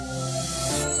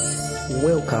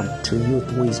Welcome to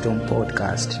Youth Wisdom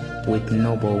Podcast with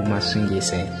Noble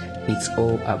Masungise. It's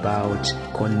all about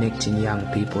connecting young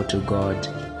people to God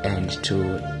and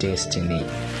to destiny.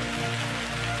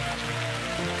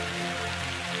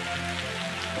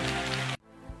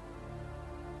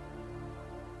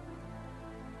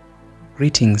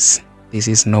 Greetings, this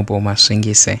is Noble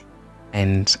Masungise,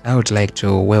 and I would like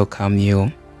to welcome you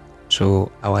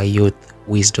to our Youth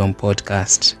Wisdom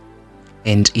Podcast.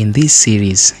 And in this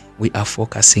series, we are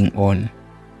focusing on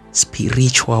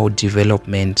spiritual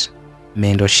development,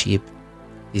 mentorship.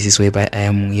 This is whereby I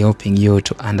am helping you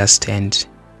to understand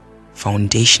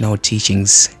foundational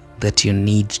teachings that you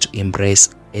need to embrace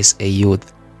as a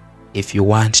youth if you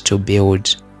want to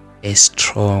build a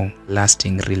strong,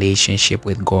 lasting relationship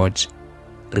with God.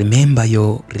 Remember,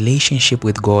 your relationship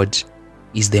with God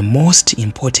is the most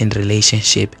important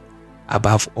relationship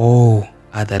above all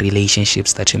other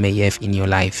relationships that you may have in your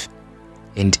life.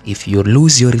 And if you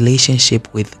lose your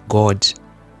relationship with God,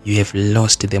 you have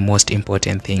lost the most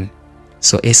important thing.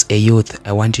 So as a youth,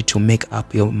 I want you to make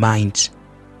up your mind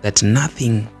that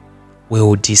nothing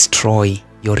will destroy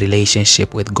your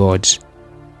relationship with God.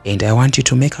 And I want you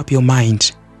to make up your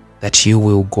mind that you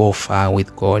will go far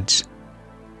with God.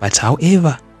 But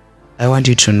however, I want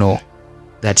you to know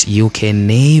that you can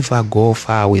never go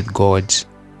far with God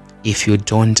if you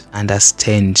don't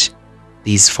understand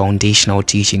these foundational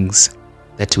teachings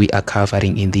that we are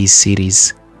covering in this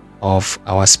series of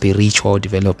our spiritual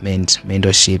development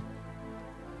mentorship.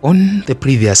 On the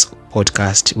previous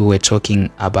podcast, we were talking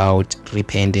about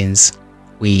repentance.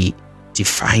 We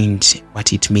defined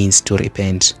what it means to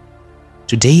repent.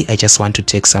 Today, I just want to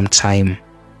take some time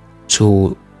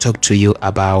to talk to you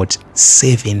about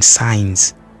 7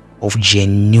 signs of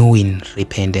genuine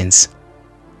repentance.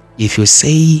 If you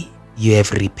say you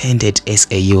have repented as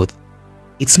a youth,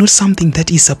 it's not something that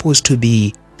is supposed to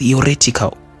be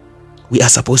theoretical. We are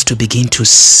supposed to begin to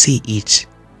see it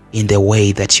in the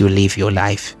way that you live your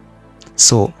life.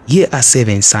 So here are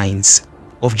 7 signs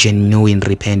of genuine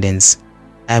repentance.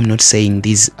 I am not saying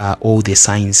these are all the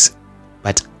signs,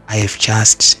 but I have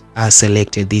just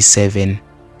selected these 7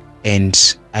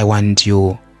 and I want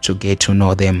you to get to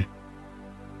know them.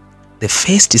 The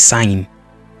first sign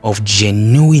of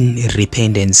genuine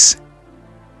repentance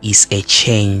is a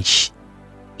change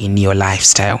in your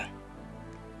lifestyle.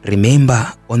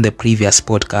 Remember, on the previous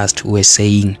podcast, we were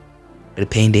saying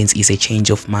repentance is a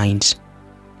change of mind,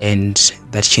 and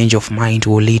that change of mind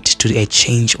will lead to a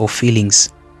change of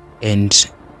feelings. And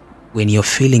when your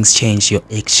feelings change, your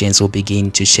actions will begin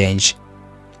to change.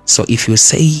 So if you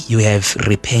say you have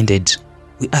repented,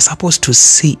 we are supposed to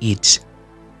see it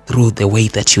through the way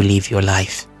that you live your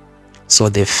life. So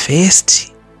the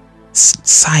first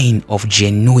sign of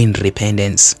genuine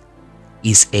repentance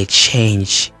is a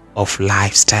change of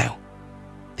lifestyle.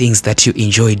 Things that you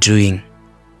enjoy doing,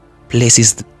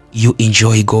 places you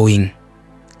enjoy going,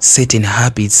 certain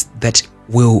habits that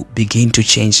will begin to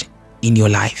change in your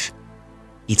life.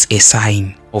 It's a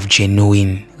sign of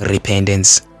genuine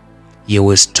repentance. You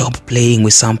will stop playing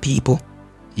with some people.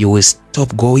 You will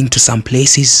stop going to some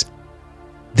places.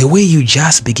 The way you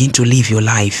just begin to live your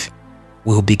life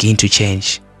will begin to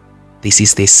change. This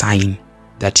is the sign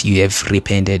that you have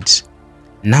repented.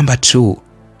 Number 2,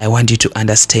 I want you to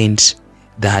understand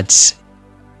that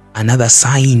another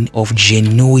sign of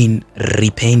genuine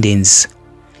repentance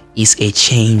is a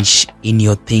change in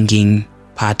your thinking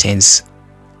patterns.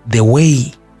 The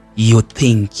way you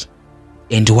think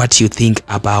and what you think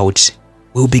about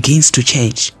will begin to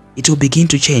change. It will begin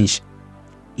to change.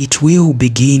 It will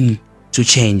begin to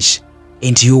change.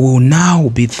 And you will now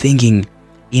be thinking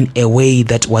in a way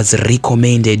that was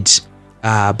recommended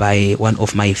by one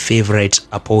of my favorite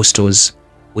apostles,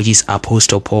 which is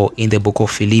Apostle Paul, in the book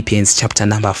of Philippians chapter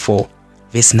number 4,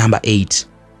 verse number 8.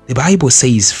 The Bible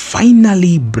says,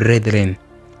 "Finally, brethren,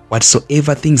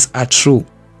 whatsoever things are true,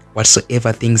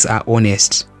 whatsoever things are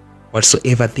honest,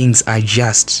 whatsoever things are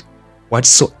just,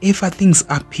 whatsoever things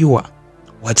are pure,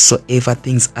 whatsoever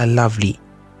things are lovely,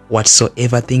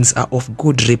 whatsoever things are of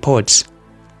good report,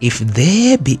 if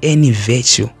there be any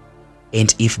virtue,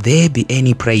 and if there be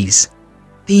any praise,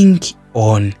 think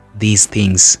on these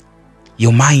things."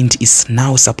 Your mind is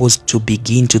now supposed to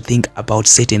begin to think about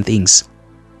certain things.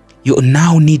 You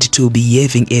now need to be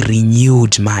having a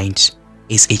renewed mind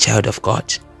as a child of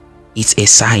God. It's a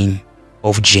sign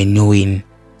of genuine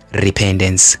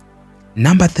repentance.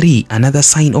 Number 3, another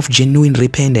sign of genuine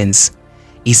repentance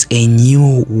is a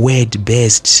new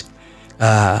word-based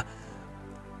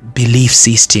belief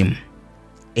system.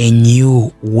 A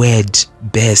new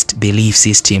word-based belief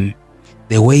system.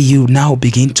 The way you now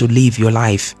begin to live your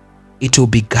life it will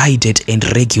be guided and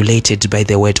regulated by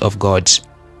the word of God.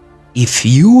 If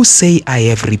you say, I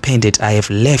have repented, I have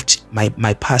left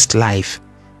my past life,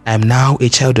 I am now a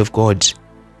child of God,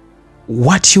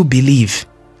 what you believe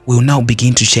will now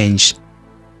begin to change,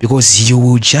 because you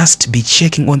will just be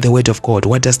checking on the word of God.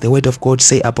 What does the word of God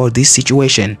say about this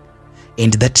situation?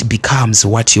 And that becomes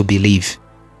what you believe.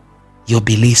 Your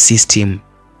belief system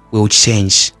will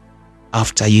change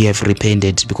after you have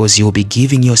repented, because you will be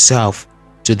giving yourself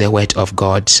to the word of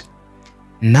God.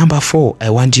 Number 4, I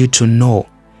want you to know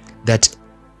that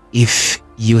if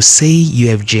you say you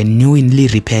have genuinely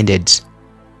repented,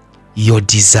 your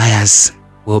desires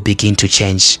will begin to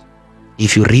change.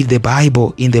 If you read the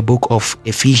Bible in the book of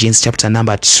Ephesians chapter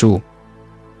number 2,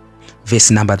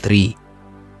 verse number 3,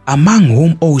 among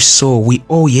whom also we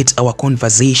all yet our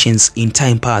conversations in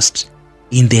time past,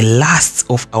 in the lusts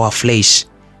of our flesh,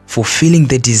 fulfilling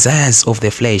the desires of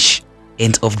the flesh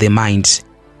and of the mind,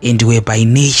 and were by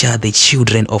nature the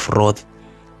children of wrath,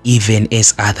 even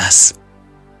as others.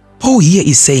 Paul here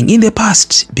is saying, in the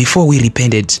past, before we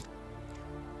repented,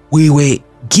 we were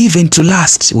given to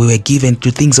lust, we were given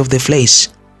to things of the flesh.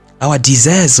 Our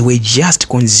desires were just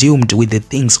consumed with the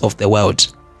things of the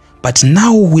world. But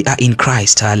now we are in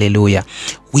Christ, hallelujah.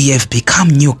 We have become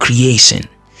new creation.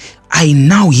 I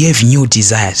now have new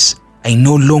desires. I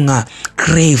no longer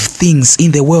crave things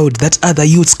in the world that other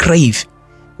youths crave.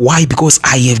 Why? Because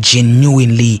I have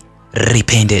genuinely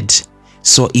repented.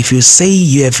 So if you say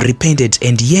you have repented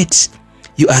and yet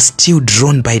you are still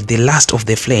drawn by the lust of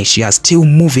the flesh, you are still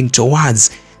moving towards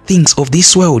things of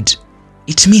this world,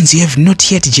 it means you have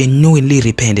not yet genuinely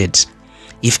repented.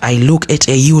 If I look at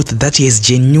a youth that has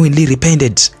genuinely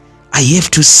repented, I have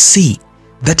to see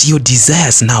that your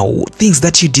desires now, things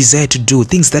that you desire to do,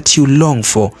 things that you long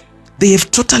for, they have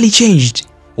totally changed.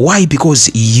 Why? Because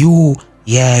you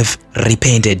have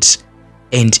repented.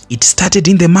 And it started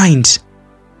in the mind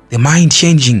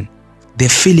changing, the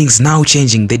feelings now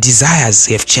changing, the desires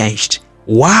have changed.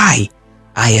 Why?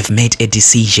 I have made a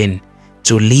decision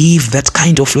to live that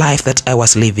kind of life that I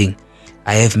was living.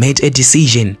 I have made a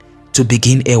decision to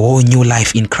begin a whole new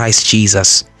life in Christ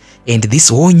Jesus. And this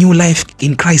whole new life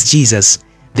in Christ Jesus,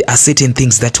 there are certain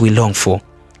things that we long for.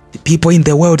 The people in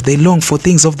the world, they long for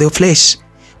things of the flesh,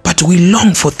 but we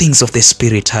long for things of the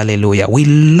Spirit. Hallelujah. We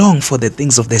long for the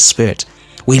things of the Spirit.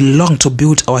 We long to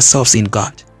build ourselves in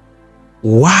God.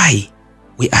 Why?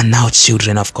 We are now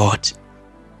children of God.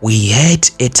 We had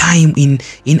a time in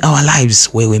our lives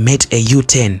where we made a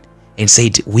U-turn and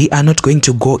said, we are not going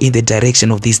to go in the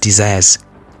direction of these desires.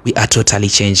 We are totally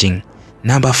changing.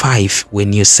 Number 5,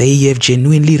 when you say you have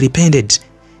genuinely repented,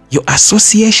 your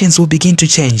associations will begin to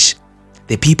change.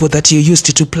 The people that you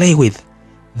used to play with,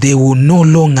 they will no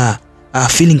longer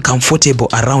feeling comfortable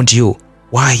around you.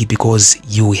 Why? Because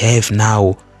you have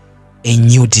now a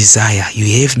new desire.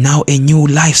 You have now a new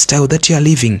lifestyle that you are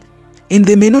living, and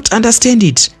they may not understand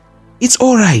it. It's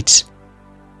all right.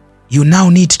 You now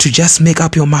need to just make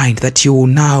up your mind that you will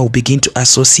now begin to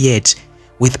associate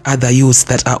with other youths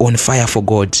that are on fire for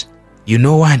God. You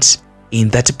know what? In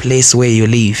that place where you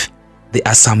live, there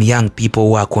are some young people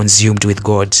who are consumed with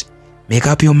God. Make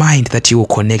up your mind that you will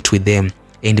connect with them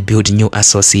and build new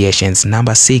associations.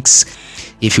 Number 6,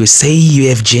 if you say you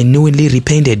have genuinely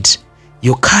repented,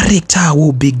 your character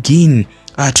will begin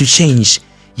to change.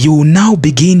 You will now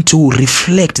begin to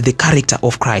reflect the character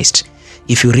of Christ.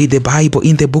 If you read the Bible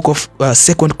in the book of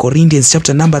 2 Corinthians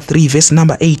chapter number 3 verse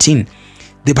number 18,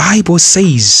 the Bible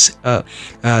says,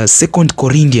 2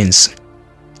 Corinthians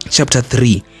chapter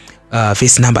 3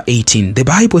 verse number 18, the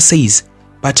Bible says,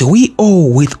 but we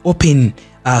all with open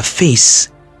face,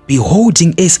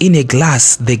 beholding as in a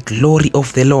glass the glory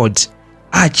of the Lord,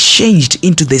 are changed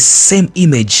into the same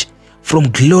image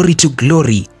from glory to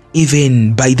glory,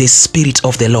 even by the Spirit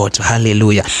of the Lord.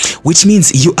 Hallelujah. Which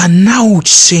means you are now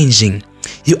changing.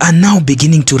 You are now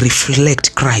beginning to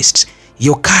reflect Christ.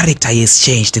 Your character has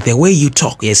changed. The way you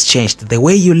talk has changed. The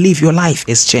way you live your life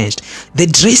has changed. The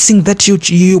dressing that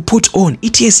you put on,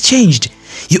 it has changed.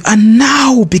 You are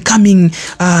now becoming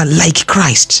like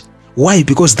Christ. Why?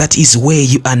 Because that is where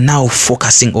you are now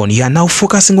focusing on. You are now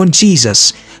focusing on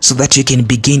Jesus so that you can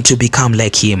begin to become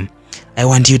like Him. I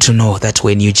want you to know that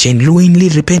when you genuinely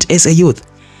repent as a youth,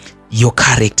 your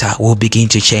character will begin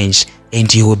to change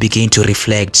and you will begin to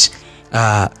reflect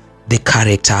the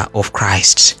character of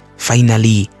Christ.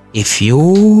 Finally, if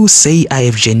you say, I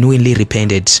have genuinely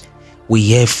repented,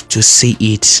 we have to see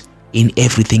it in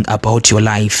everything about your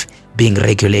life being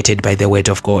regulated by the word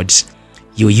of God.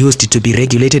 You used to be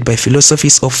regulated by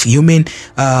philosophies of human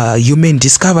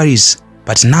discoveries,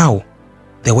 but now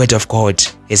the word of God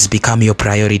has become your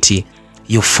priority.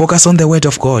 You focus on the word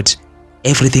of God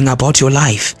everything about your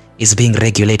life is being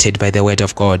regulated by the word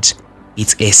of God,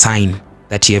 it's a sign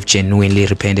that you have genuinely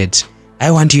repented.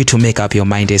 I want you to make up your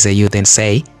mind as a youth and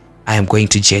say, I am going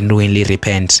to genuinely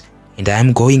repent, and I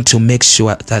am going to make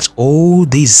sure that all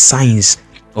these signs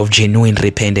of genuine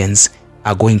repentance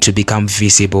are going to become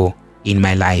visible in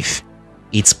my life.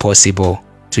 It's possible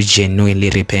to genuinely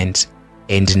repent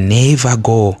and never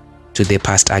go to the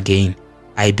past again.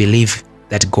 I believe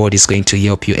that God is going to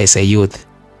help you as a youth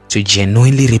to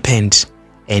genuinely repent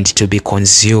and to be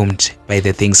consumed by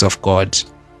the things of God.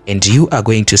 And you are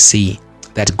going to see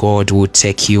that God will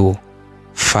take you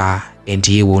far and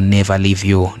He will never leave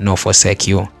you nor forsake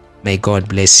you. May God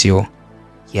bless you.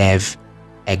 You have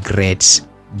a great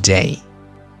day.